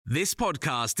This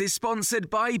podcast is sponsored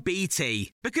by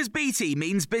BT, because BT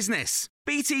means business.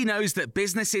 BT knows that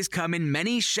businesses come in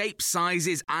many shapes,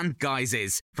 sizes and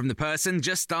guises, from the person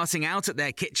just starting out at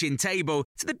their kitchen table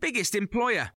to the biggest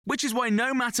employer, which is why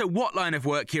no matter what line of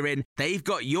work you're in, they've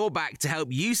got your back to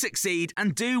help you succeed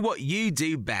and do what you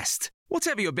do best.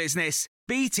 Whatever your business,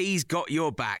 BT's got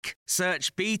your back.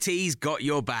 Search BT's got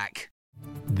your back.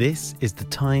 This is the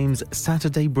Times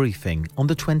Saturday briefing on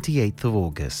the 28th of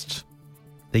August.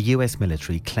 The US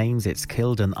military claims it's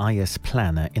killed an IS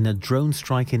planner in a drone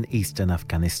strike in eastern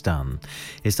Afghanistan.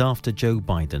 It's after Joe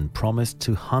Biden promised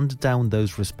to hunt down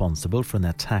those responsible for an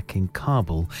attack in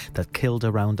Kabul that killed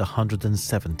around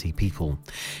 170 people.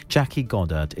 Jackie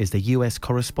Goddard is the US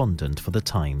correspondent for The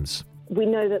Times. We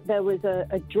know that there was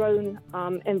a drone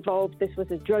involved. This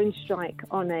was a drone strike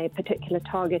on a particular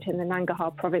target in the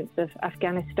Nangarhar province of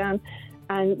Afghanistan.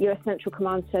 And US Central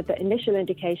Command said that initial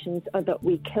indications are that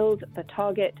we killed the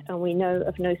target and we know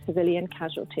of no civilian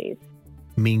casualties.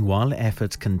 Meanwhile,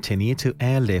 efforts continue to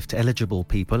airlift eligible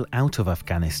people out of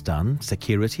Afghanistan.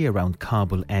 Security around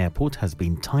Kabul airport has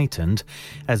been tightened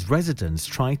as residents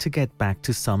try to get back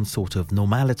to some sort of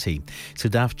normality.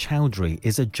 Sudaf Chowdhury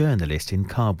is a journalist in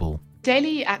Kabul.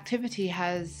 Daily activity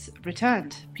has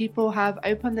returned. People have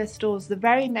opened their stores the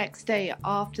very next day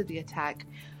after the attack.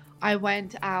 I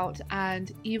went out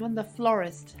and even the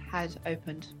florist had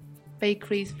opened.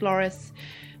 Bakeries, florists,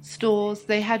 stores,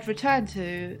 they had returned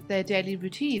to their daily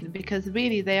routine because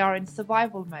really they are in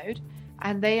survival mode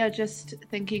and they are just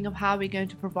thinking of how we're going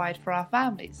to provide for our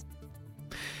families.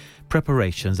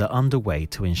 Preparations are underway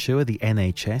to ensure the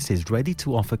NHS is ready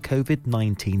to offer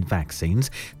COVID-19 vaccines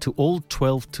to all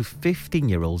 12 to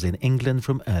 15-year-olds in England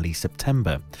from early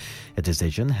September. A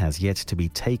decision has yet to be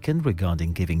taken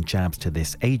regarding giving jabs to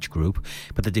this age group,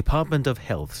 but the Department of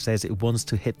Health says it wants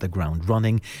to hit the ground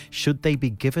running should they be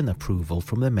given approval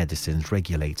from the medicines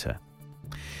regulator.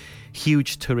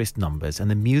 Huge tourist numbers and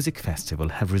a music festival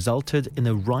have resulted in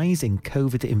a rise in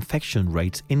COVID infection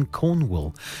rates in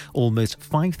Cornwall. Almost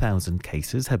 5,000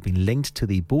 cases have been linked to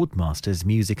the Boardmasters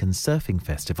Music and Surfing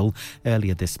Festival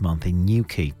earlier this month in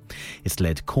Newquay. It's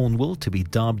led Cornwall to be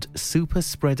dubbed Super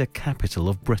Spreader Capital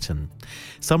of Britain.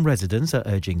 Some residents are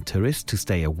urging tourists to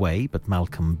stay away, but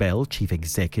Malcolm Bell, Chief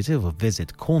Executive of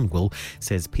Visit Cornwall,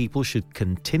 says people should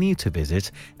continue to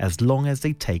visit as long as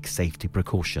they take safety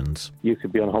precautions. You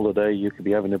could be on holiday, you could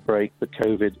be having a break, but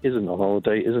COVID isn't on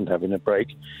holiday, isn't having a break,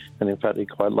 and in fact it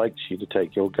quite likes you to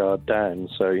take your guard down,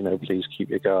 so please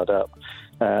keep your guard up,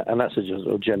 and that's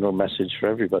a general message for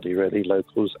everybody really,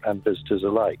 locals and visitors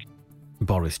alike.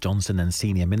 Boris Johnson and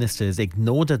senior ministers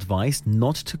ignored advice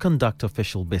not to conduct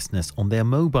official business on their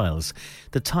mobiles.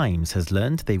 The Times has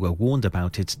learned they were warned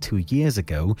about it 2 years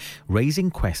ago,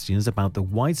 raising questions about the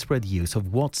widespread use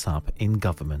of WhatsApp in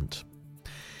government.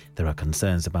 There are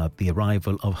concerns about the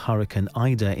arrival of Hurricane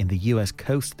Ida in the US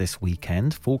coast this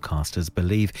weekend. Forecasters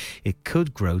believe it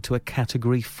could grow to a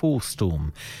Category 4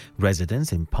 storm.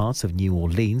 Residents in parts of New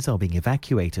Orleans are being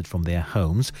evacuated from their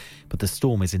homes, but the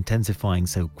storm is intensifying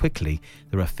so quickly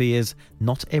there are fears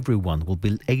not everyone will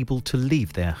be able to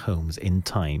leave their homes in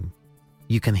time.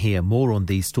 You can hear more on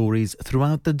these stories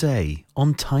throughout the day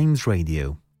on Times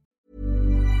Radio.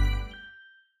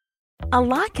 A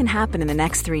lot can happen in the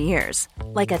next 3 years.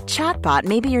 Like a chatbot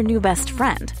may be your new best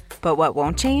friend. But what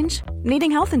won't change?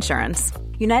 Needing health insurance.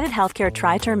 United Healthcare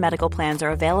Tri-Term Medical Plans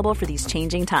are available for these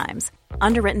changing times.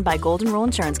 Underwritten by Golden Rule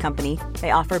Insurance Company,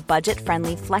 they offer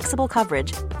budget-friendly, flexible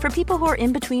coverage for people who are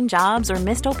in between jobs or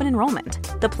missed open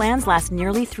enrollment. The plans last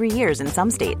nearly 3 years in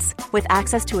some states, with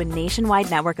access to a nationwide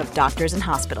network of doctors and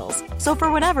hospitals. So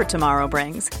for whatever tomorrow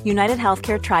brings, United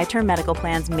Healthcare Tri-Term Medical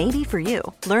Plans may be for you.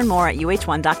 Learn more at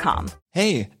uh1.com.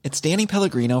 Hey, it's Danny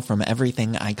Pellegrino from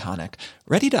Everything Iconic.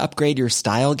 Ready to upgrade your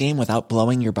style game without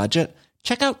blowing your budget?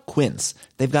 Check out Quince.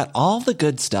 They've got all the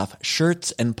good stuff,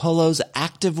 shirts and polos,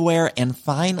 activewear, and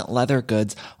fine leather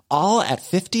goods, all at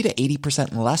 50 to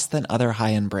 80% less than other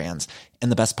high-end brands.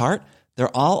 And the best part?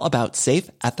 They're all about safe,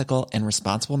 ethical, and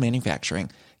responsible manufacturing.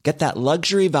 Get that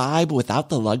luxury vibe without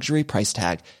the luxury price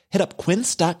tag. Hit up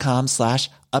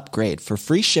quince.com/upgrade for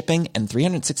free shipping and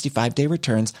 365-day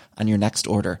returns on your next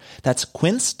order. That's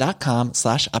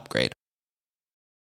quince.com/upgrade.